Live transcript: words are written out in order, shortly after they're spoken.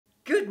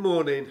Good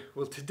morning.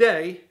 Well,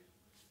 today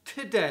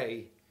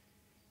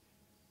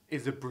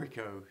is a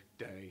Bricko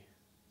day.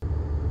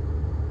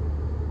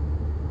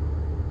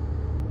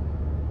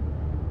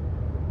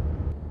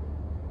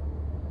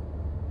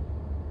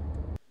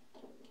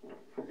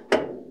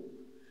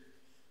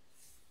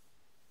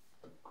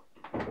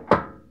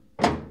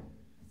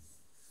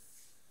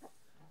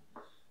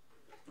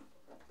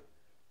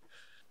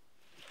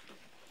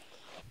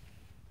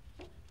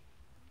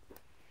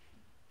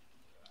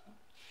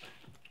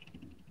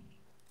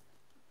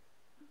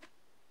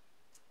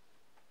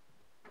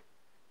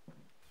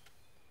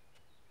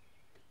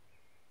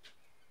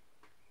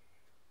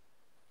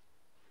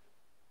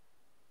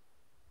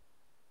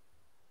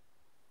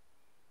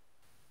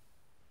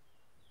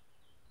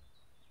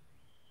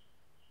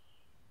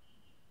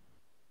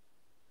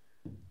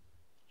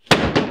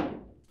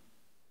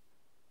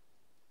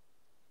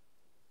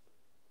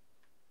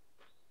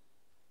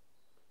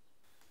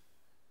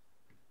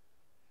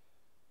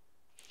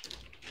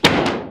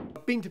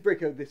 I've been to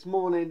Bricko this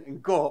morning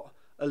and got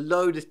a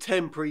load of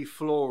temporary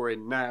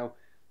flooring. Now,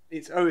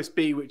 it's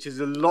OSB, which is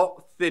a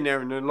lot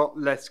thinner and a lot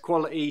less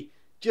quality.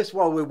 Just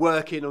while we're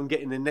working on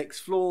getting the next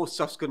floor,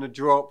 stuff's going to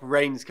drop,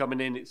 rain's coming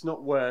in, it's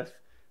not worth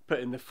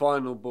putting the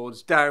final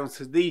boards down.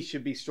 So these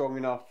should be strong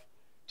enough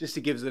just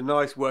to give us a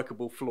nice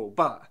workable floor.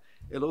 But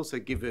it'll also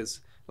give us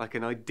like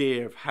an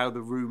idea of how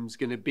the room's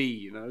going to be,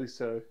 you know.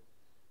 So,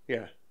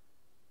 yeah,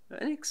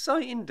 an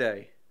exciting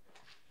day.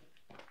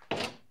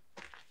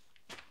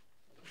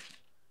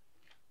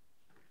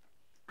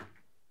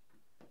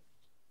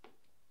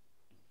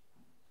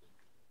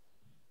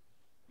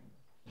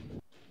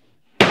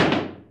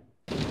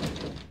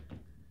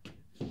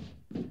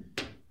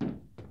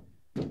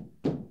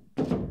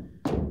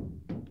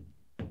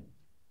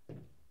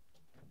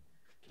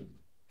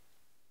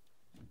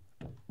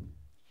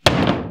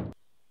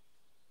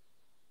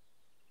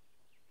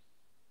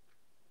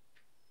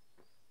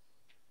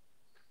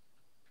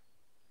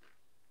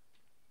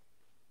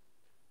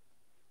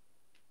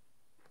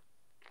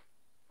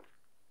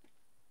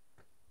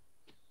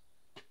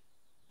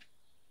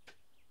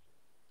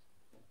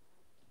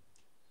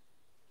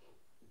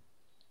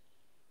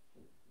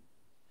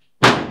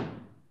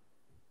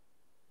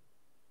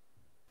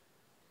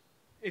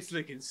 It's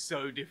looking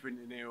so different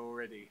in here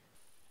already.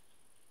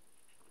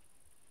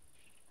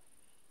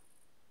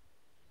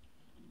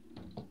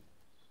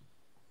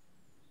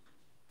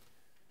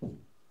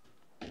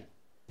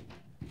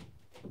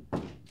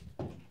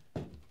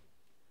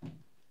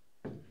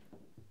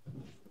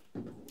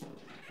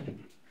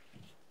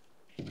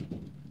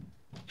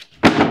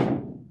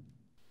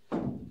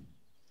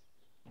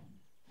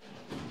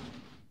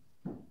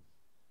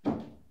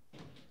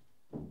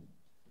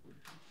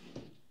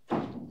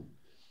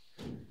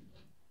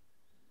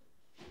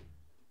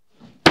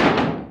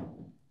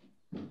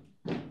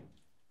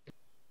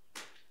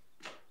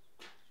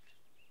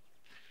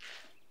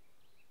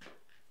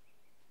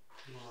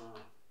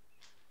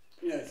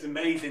 Yeah, it's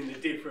amazing the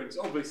difference.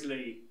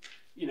 Obviously,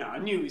 you know, I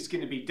knew it's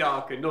going to be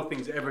darker.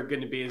 Nothing's ever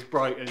going to be as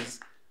bright as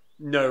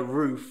no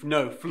roof,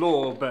 no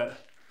floor, but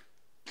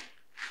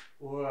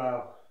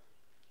wow.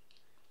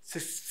 It's a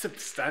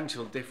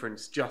substantial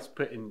difference just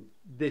putting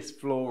this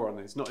floor on.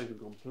 It's not even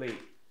complete.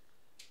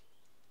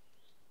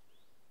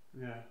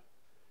 Yeah.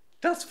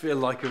 It does feel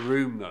like a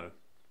room though.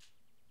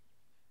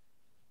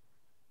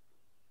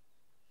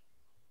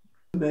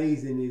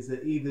 Amazing is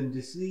that even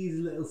just these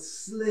little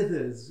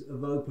slithers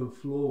of open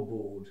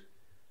floorboard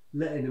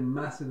letting a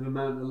massive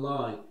amount of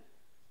light.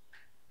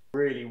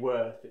 Really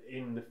worth it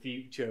in the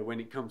future when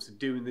it comes to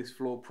doing this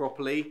floor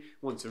properly,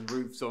 once the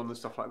roof's on and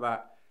stuff like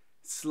that,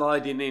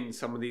 sliding in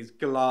some of these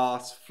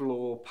glass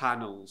floor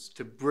panels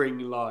to bring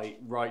light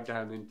right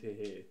down into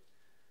here.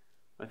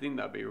 I think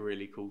that'd be a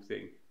really cool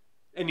thing.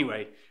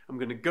 Anyway, I'm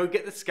going to go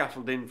get the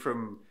scaffolding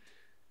from,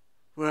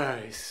 well,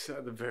 it's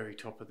at the very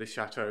top of the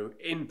chateau,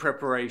 in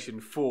preparation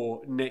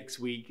for next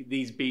week.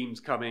 These beams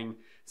coming,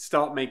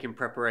 start making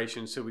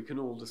preparations so we can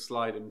all just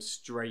slide them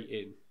straight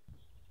in.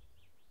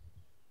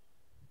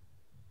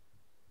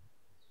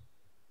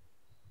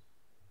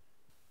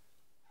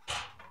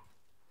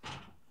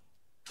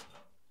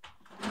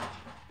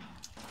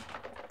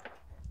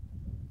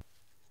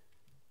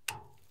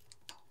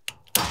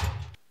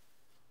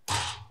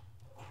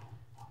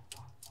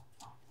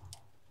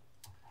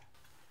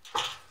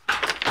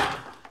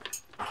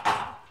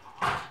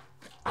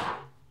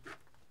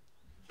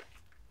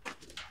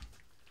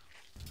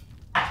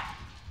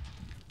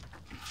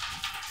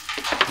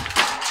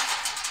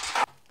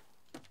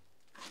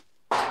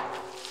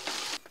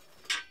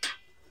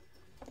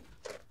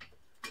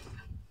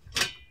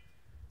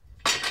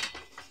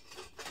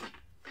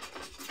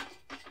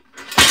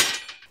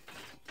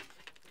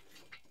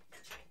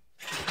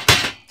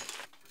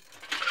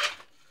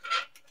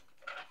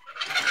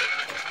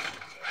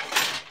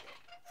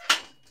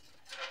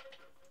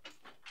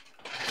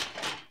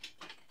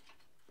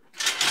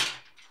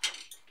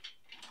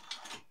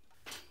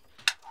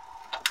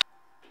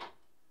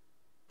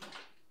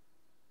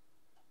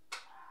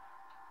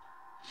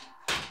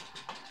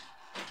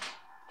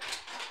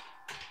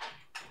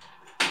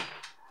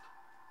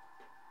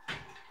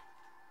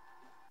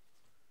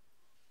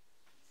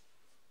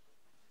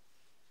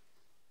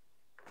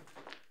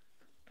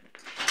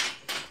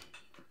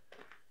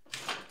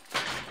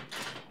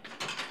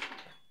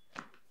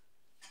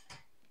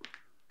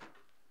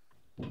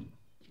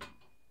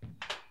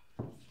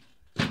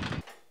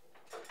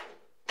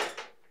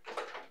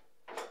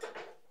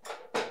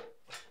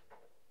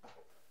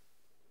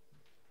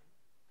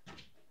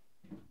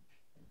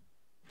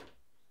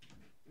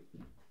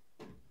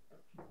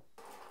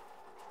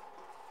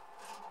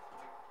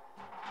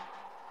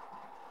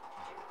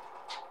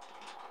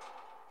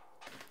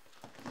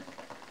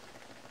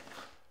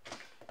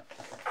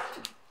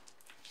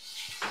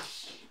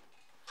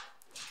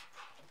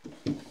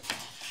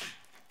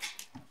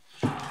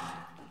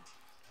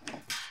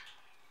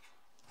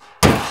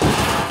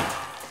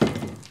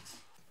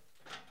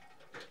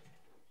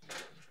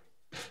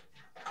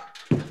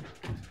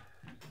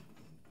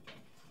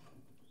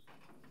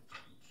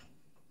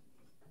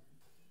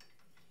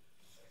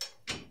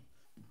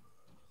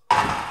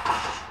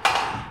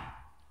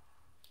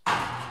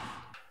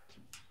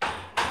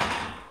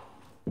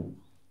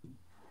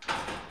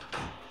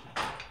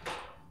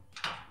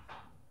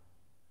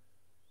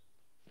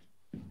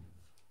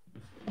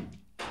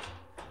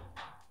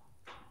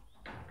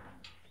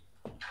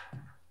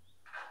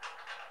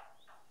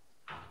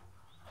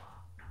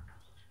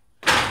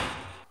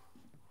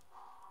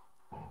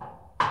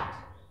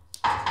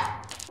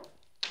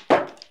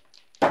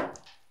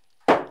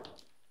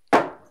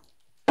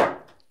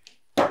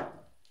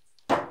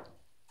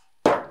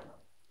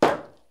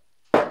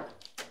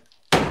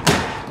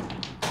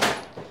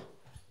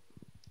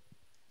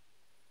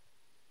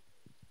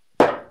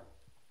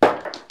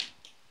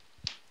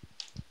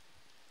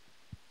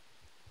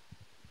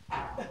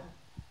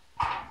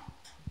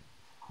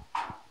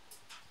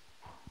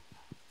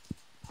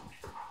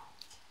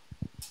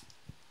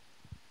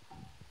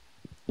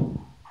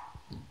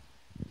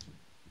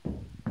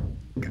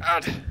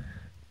 God.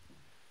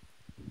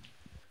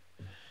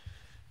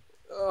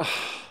 Oh.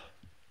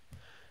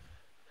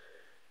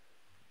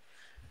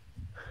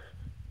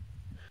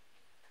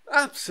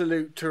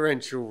 Absolute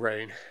torrential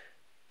rain.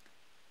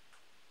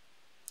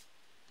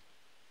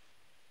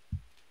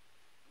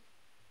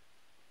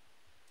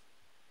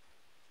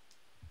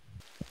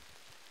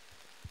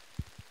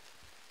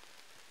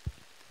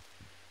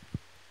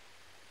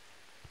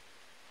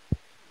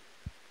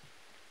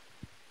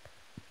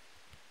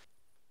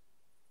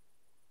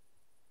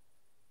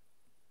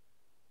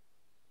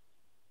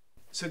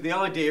 So the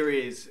idea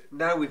is,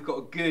 now we've got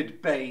a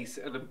good base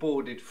and a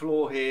boarded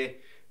floor here,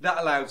 that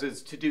allows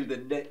us to do the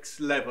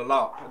next level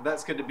up, and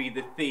that's going to be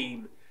the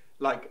theme,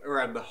 like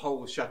around the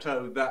whole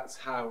chateau. That's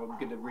how I'm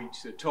going to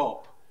reach the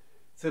top.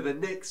 So the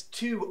next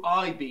two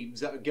I-beams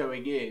that are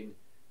going in,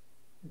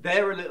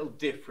 they're a little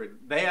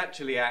different. They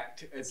actually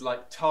act as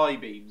like tie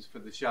beams for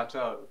the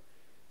chateau.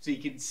 So you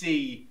can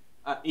see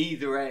at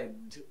either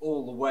end,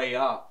 all the way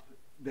up,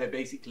 they're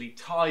basically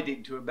tied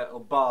into a metal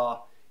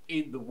bar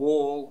in the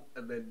wall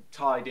and then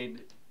tied in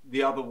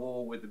the other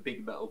wall with a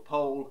big metal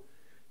pole.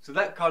 So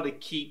that kind of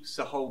keeps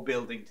the whole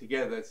building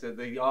together. So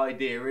the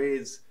idea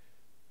is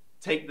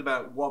take them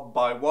out one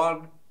by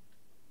one,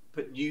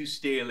 put new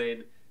steel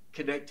in,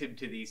 connect them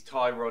to these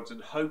tie rods,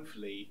 and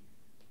hopefully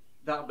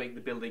that'll make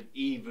the building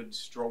even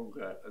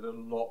stronger and a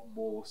lot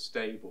more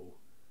stable.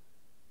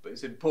 But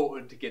it's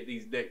important to get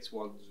these next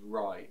ones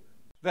right.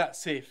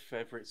 That's if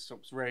ever it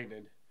stops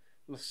raining.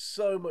 Lost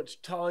so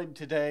much time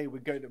today. We're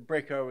going to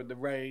Bricko in the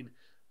rain.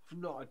 I've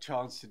not had a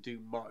chance to do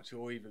much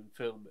or even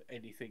film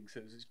anything,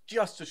 so it's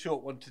just a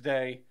short one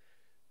today.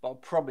 But I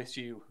promise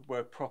you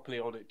we're properly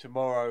on it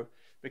tomorrow,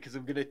 because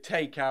I'm going to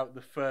take out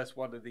the first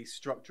one of these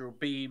structural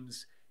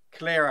beams,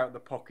 clear out the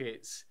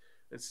pockets,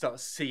 and start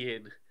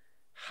seeing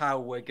how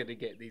we're going to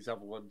get these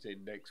other ones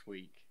in next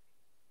week.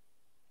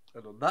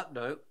 And on that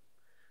note,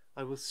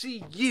 I will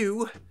see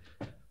you,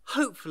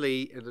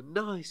 hopefully in a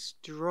nice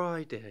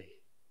dry day,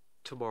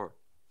 tomorrow.